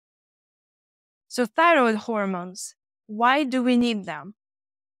So thyroid hormones, why do we need them?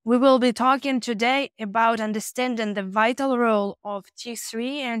 We will be talking today about understanding the vital role of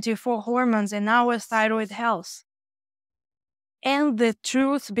T3 and T4 hormones in our thyroid health and the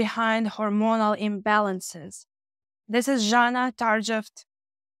truth behind hormonal imbalances. This is Jana Tarjeft.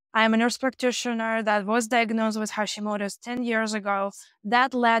 I am a nurse practitioner that was diagnosed with Hashimoto's 10 years ago.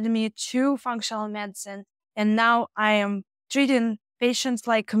 That led me to functional medicine, and now I am treating patients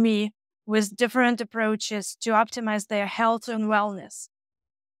like me with different approaches to optimize their health and wellness.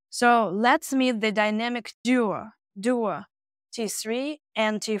 So let's meet the dynamic duo, T3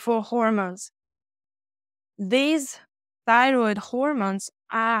 and T4 hormones. These thyroid hormones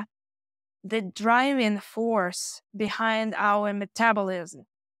are the driving force behind our metabolism,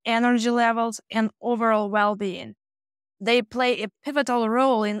 energy levels, and overall well-being. They play a pivotal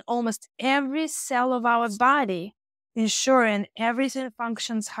role in almost every cell of our body, ensuring everything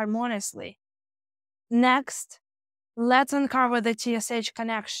functions harmoniously. Next, let's uncover the TSH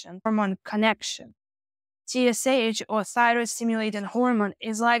hormone connection. TSH, or thyroid-stimulating hormone,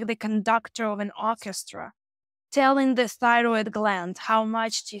 is like the conductor of an orchestra, telling the thyroid gland how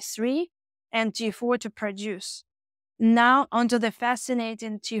much T3 and T4 to produce. Now onto the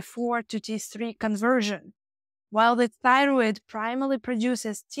fascinating T4 to T3 conversion. While the thyroid primarily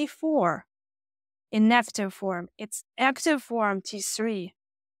produces T4 in active form, its active form T3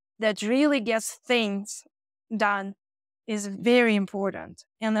 that really gets things done is very important.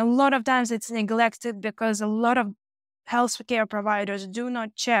 And a lot of times it's neglected because a lot of healthcare providers do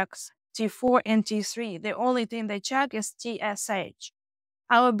not check T4 and T3. The only thing they check is TSH.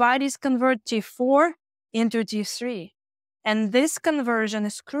 Our bodies convert T4 into T3. And this conversion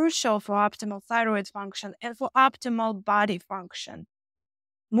is crucial for optimal thyroid function and for optimal body function.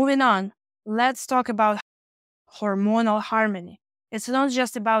 Moving on, let's talk about hormonal harmony. It's not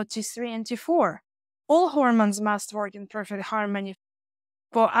just about T3 and T4. All hormones must work in perfect harmony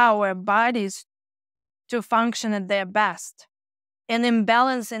for our bodies to function at their best. An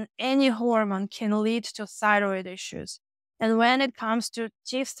imbalance in any hormone can lead to thyroid issues. And when it comes to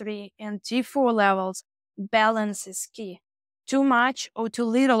T3 and T4 levels, balance is key. Too much or too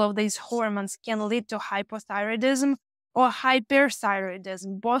little of these hormones can lead to hypothyroidism or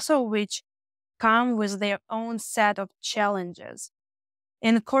hyperthyroidism, both of which come with their own set of challenges.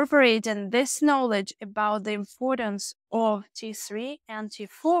 Incorporating this knowledge about the importance of T3 and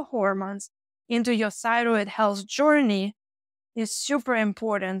T4 hormones into your thyroid health journey is super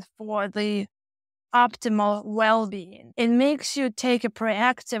important for the optimal well-being. It makes you take a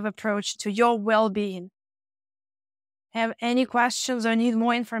proactive approach to your well-being. Have any questions or need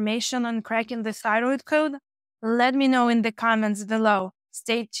more information on cracking the thyroid code? Let me know in the comments below.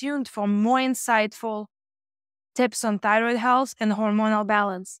 Stay tuned for more insightful tips on thyroid health and hormonal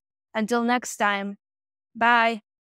balance. Until next time, bye.